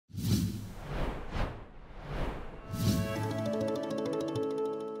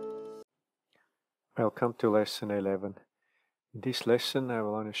Welcome to lesson 11. In this lesson I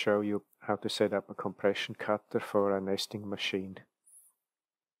will only show you how to set up a compression cutter for a nesting machine.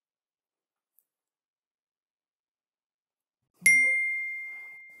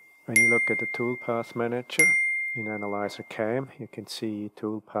 When you look at the toolpath manager in Analyzer CAM, you can see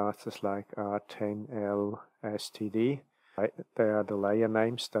toolpaths like R10, L, STD. They are the layer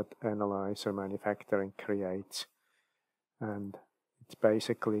names that Analyzer Manufacturing creates. And it's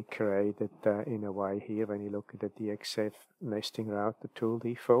basically created in a way here. When you look at the DXF nesting router tool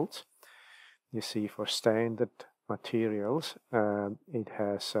defaults, you see for standard materials it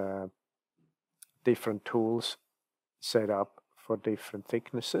has different tools set up for different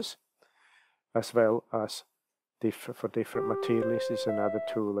thicknesses, as well as for different materials is another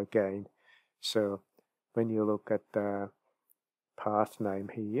tool again. So when you look at the path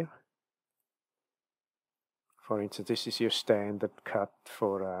name here, for instance, this is your standard cut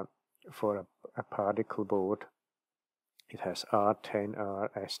for a particle board. It has R10R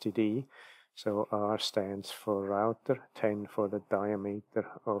STD, so R stands for router, 10 for the diameter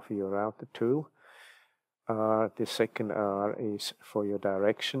of your router tool. The second R is for your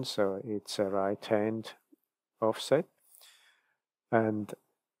direction, so it's a right hand offset, and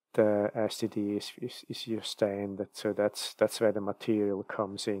the STD is your standard, so that's where the material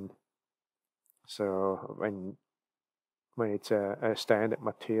comes in. So when it's a standard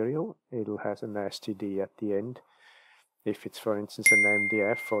material, it'll have an STD at the end. If it's, for instance, an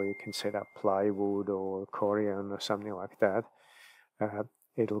MDF, or you can set up plywood or corian or something like that,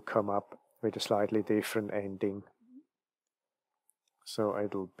 it'll come up with a slightly different ending. So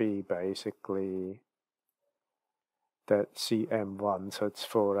it'll be basically the CM1, so it's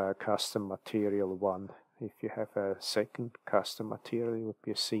for a custom material 1. If you have a second custom material, it would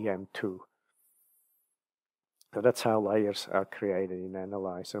be a CM2. So that's how layers are created in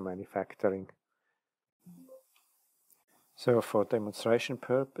Analyzer Manufacturing. So for demonstration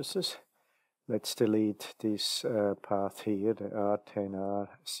purposes, let's delete this path here, the R10R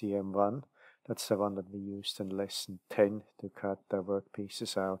CM1. That's the one that we used in lesson 10 to cut the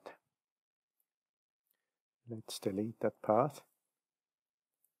workpieces out. Let's delete that path.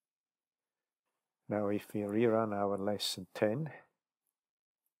 Now if we rerun our lesson 10,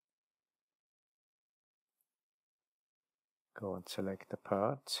 go and select the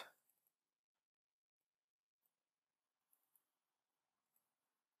parts.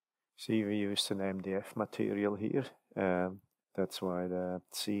 See, we used an MDF material here. That's why the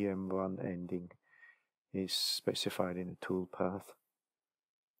CM1 ending is specified in the toolpath.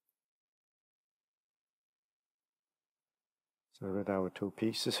 So with our two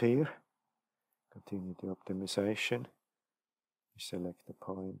pieces here, continue the optimization. We select the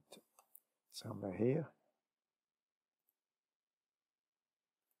point somewhere here,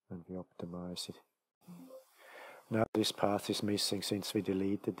 and we optimize it. Now this path is missing since we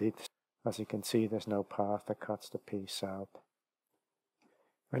deleted it. As you can see, there's no path that cuts the piece out.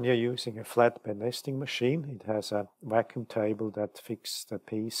 When you're using a flatbed nesting machine, it has a vacuum table that fixes the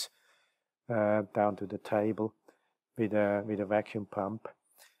piece down to the table with a vacuum pump.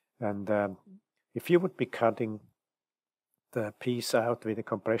 And if you would be cutting the piece out with a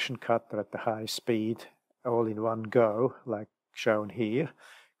compression cutter at the high speed, all in one go, like shown here,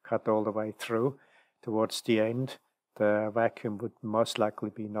 cut all the way through, towards the end, the vacuum would most likely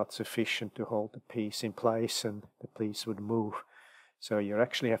be not sufficient to hold the piece in place, and the piece would move. So you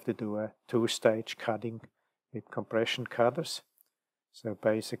actually have to do a two-stage cutting with compression cutters. So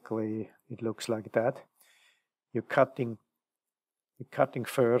basically it looks like that. You're cutting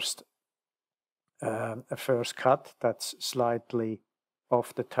first a first cut that's slightly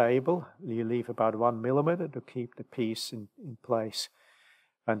off the table. You leave about 1 millimeter to keep the piece in place.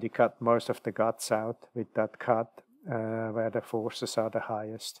 And you cut most of the guts out with that cut where the forces are the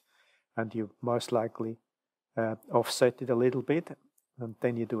highest. And you most likely offset it a little bit. And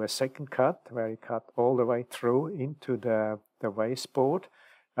then you do a second cut where you cut all the way through into the baseboard.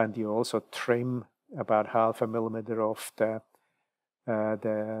 And you also trim about 0.5 millimeter off the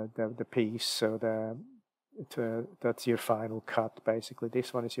piece. So that's your final cut. Basically,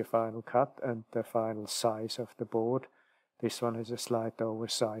 this one is your final cut and the final size of the board. This one is a slight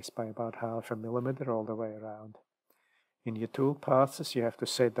oversized by about 0.5 millimeter all the way around. In your tool paths, you have to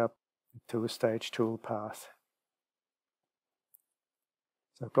set up a two-stage tool path.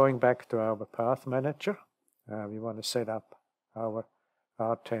 So going back to our path manager, we want to set up our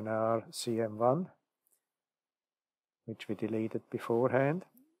R10R CM1, which we deleted beforehand.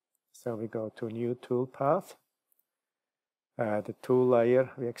 So we go to new tool path. The tool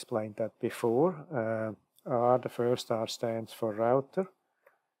layer, we explained that before. The first R stands for router,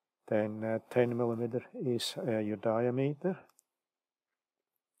 Then 10 millimeter is your diameter.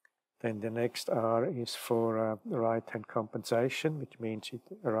 Then the next R is for right-hand compensation, which means it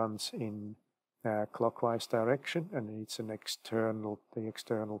runs in clockwise direction, and it's the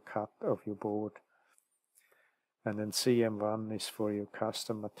external cut of your board. And then CM1 is for your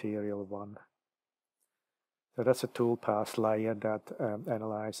custom material 1. So that's a toolpath layer that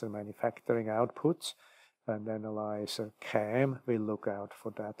analyzes the manufacturing outputs, and Analyzer CAM will look out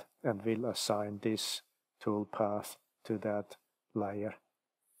for that and will assign this toolpath to that layer.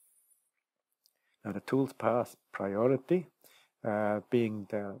 Now the toolpath priority, being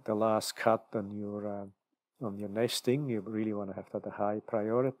the last cut on your nesting, you really want to have that a high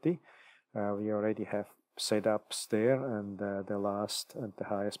priority. We already have setups there, and the last and the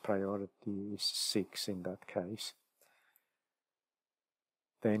highest priority is 6 in that case.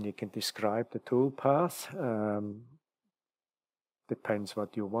 Then you can describe the toolpath. Depends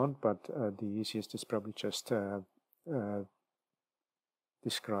what you want, but the easiest is probably just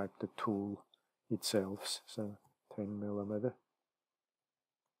describe the tool itself. So 10 millimeter.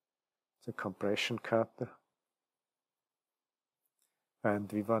 It's a compression cutter.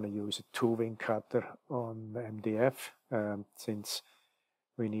 And we want to use a 2-wing cutter on MDF since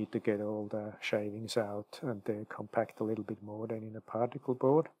we need to get all the shavings out and they compact a little bit more than in a particle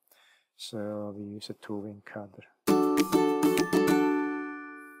board. So we use a 2-wing cutter.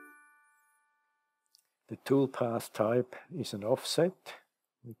 The toolpath type is an offset.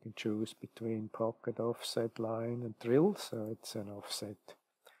 We can choose between pocket, offset, line and drill, so it's an offset.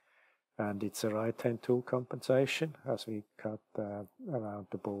 And it's a right-hand tool compensation as we cut around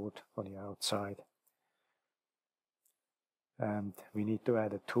the board on the outside. And we need to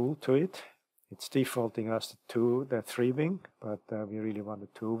add a tool to it. It's defaulting us to the 3-wing, but we really want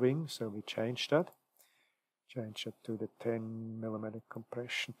a 2-wing, so we change that. Change it to the 10 millimeter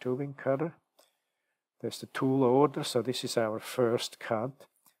compression 2-wing cutter. There's the tool order, so this is our first cut.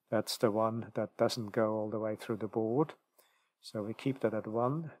 That's the one that doesn't go all the way through the board. So we keep that at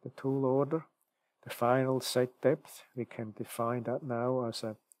 1, the tool order. The final set depth, we can define that now as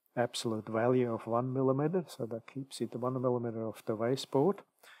an absolute value of 1 millimeter, so that keeps it 1 millimeter off the wasteboard.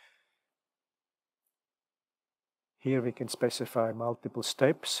 Here we can specify multiple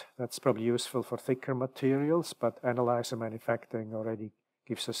steps. That's probably useful for thicker materials, but Analyzer Manufacturing already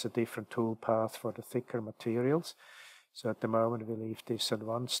gives us a different tool path for the thicker materials. So at the moment we leave this at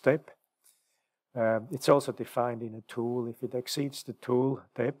 1 step. It's also defined in a tool. If it exceeds the tool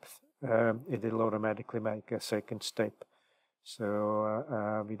depth, it will automatically make a 2nd step.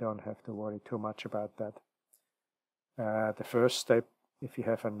 So we don't have to worry too much about that. The first step, if you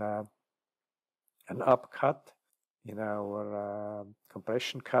have an upcut in our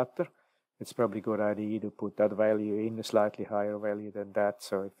compression cutter, it's probably a good idea to put that value in, a slightly higher value than that.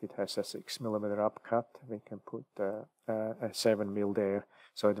 So if it has a 6 millimeter upcut, we can put a 7 mil there.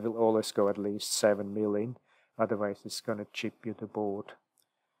 So it will always go at least 7 mil in, otherwise it's going to chip you the board.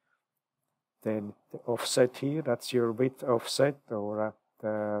 Then the offset here, that's your width offset, or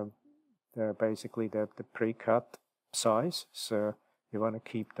basically the pre-cut size. So you want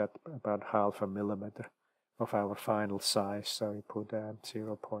to keep that about 0.5 millimeter of our final size. So we put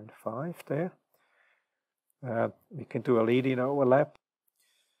 0.5 there. We can do a lead-in overlap.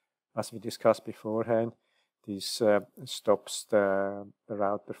 As we discussed beforehand, this stops the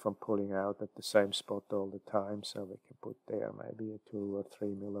router from pulling out at the same spot all the time, so we can put there maybe a 2 or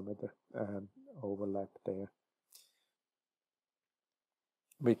 3 millimeter overlap there.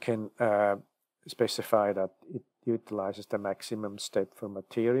 We can specify that it utilizes the maximum step for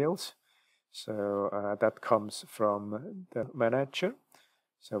materials, so that comes from the manager,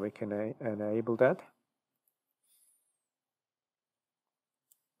 so we can enable that.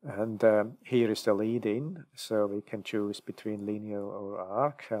 And here is the lead-in, so we can choose between linear or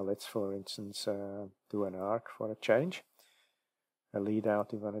arc. Let's, for instance, do an arc for a change. A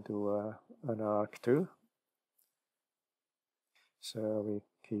lead-out, we want to do an arc too. So we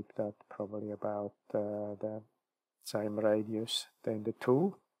keep that probably about the same radius than the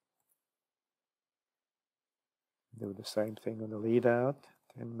tool. Do the same thing on the lead-out,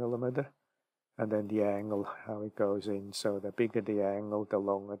 10 millimeter. And then the angle, how it goes in. So the bigger the angle, the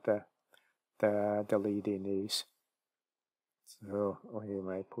longer the lead-in is. So you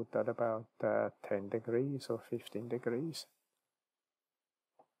may put that about 10 degrees or 15 degrees.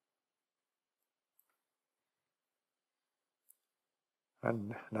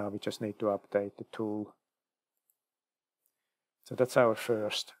 And now we just need to update the tool. So that's our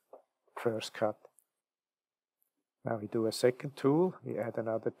first cut. Now we do a second tool, we add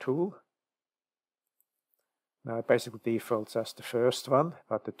another tool. Now it basically defaults as the first one,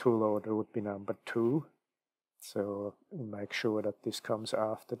 but the tool order would be number 2. So make sure that this comes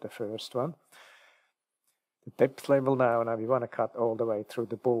after the first one. The depth level now we want to cut all the way through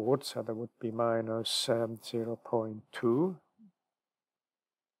the board, so that would be minus 0.2.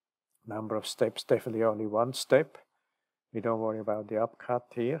 Number of steps, definitely only 1 step. We don't worry about the upcut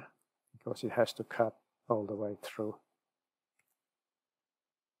here, because it has to cut all the way through.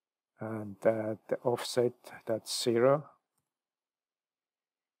 And the offset, that's 0.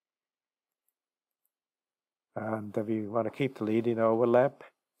 And we want to keep the lead-in overlap.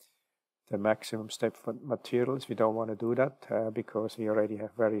 The maximum step for materials, we don't want to do that because we already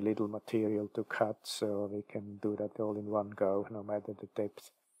have very little material to cut, so we can do that all in one go, no matter the depth.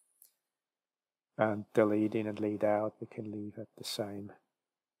 And the lead-in and lead-out we can leave at the same.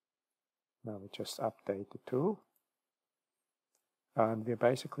 Now we just update the tool. And we're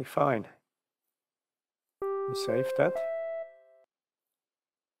basically fine. We save that.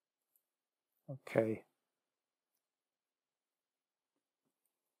 Okay.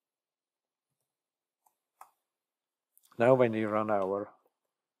 Now when we run our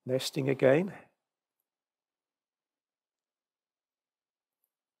nesting again,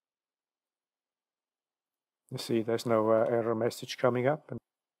 you see there's no error message coming up.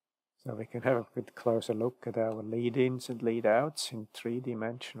 So we can have a bit closer look at our lead-ins and lead-outs in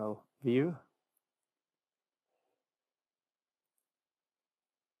 3-dimensional view.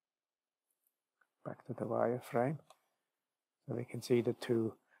 Back to the wireframe. So we can see the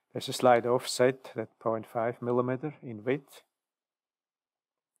two. There's a slight offset at 0.5 millimeter in width.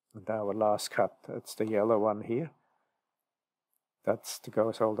 And our last cut, that's the yellow one here. That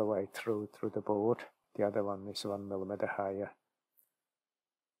goes all the way through the board. The other one is 1 millimeter higher.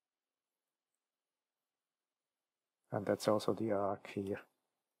 And that's also the arc here.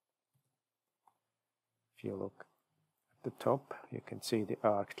 If you look at the top, you can see the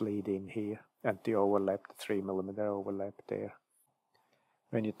arced lead-in here and the overlap, the 3 millimeter overlap there.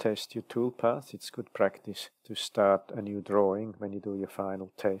 When you test your toolpath, it's good practice to start a new drawing when you do your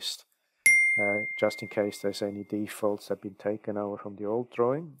final test. Just in case there's any defaults that have been taken over from the old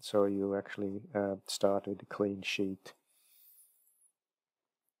drawing, so you actually start with a clean sheet.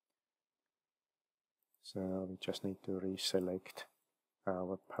 So we just need to reselect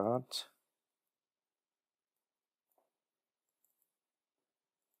our part.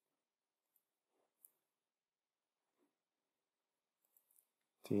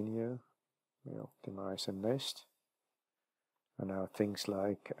 Continue. We optimize and nest. And now things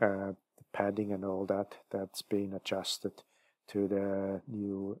like the padding and all that, that's been adjusted to the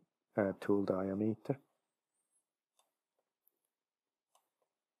new tool diameter.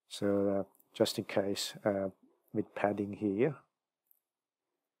 So just in case, with padding here,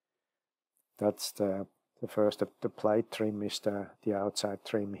 that's the first, the plate trim is the outside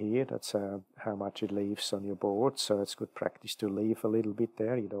trim here. That's how much it leaves on your board. So it's good practice to leave a little bit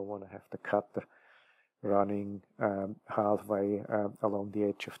there. You don't want to have the cutter running halfway along the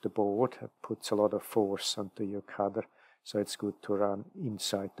edge of the board. It puts a lot of force onto your cutter. So it's good to run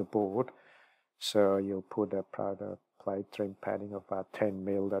inside the board. So you'll put a plate trim padding of about 10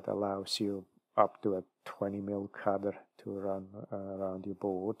 mil that allows you up to a 20 mil cutter to run around your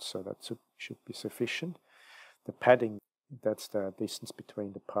board. So that should be sufficient. The padding, that's the distance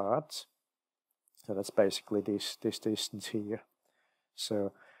between the parts. So that's basically this distance here.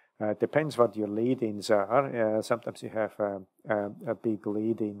 So it depends what your lead-ins are. Sometimes you have a big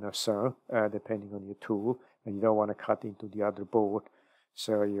lead-in or so, depending on your tool, and you don't want to cut into the other board.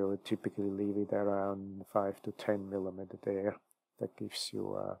 So you would typically leave it around 5 to 10 millimeter there. That gives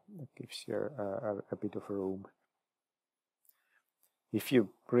you a bit of room. If you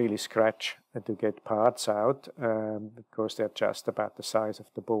really scratch to get parts out, because they're just about the size of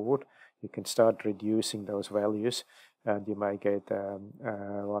the board, you can start reducing those values, and you might get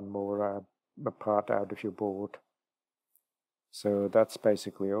one more part out of your board. So that's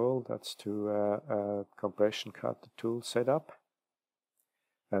basically all. That's to compression cut tool setup.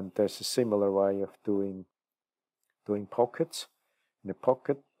 And there's a similar way of doing pockets. In a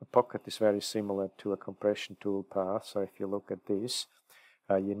pocket is very similar to a compression tool path. So if you look at this,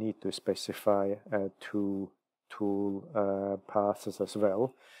 you need to specify 2 tool paths as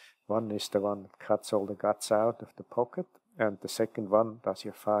well. One is the one that cuts all the guts out of the pocket, and the second one does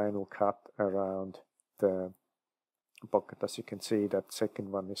your final cut around the pocket. As you can see, that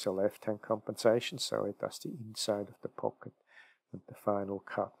second one is a left-hand compensation, so it does the inside of the pocket and the final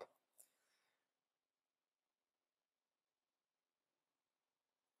cut.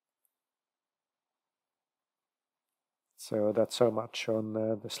 So that's so much on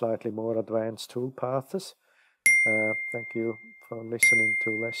the slightly more advanced tool paths. Thank you for listening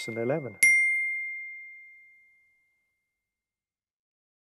to lesson 11.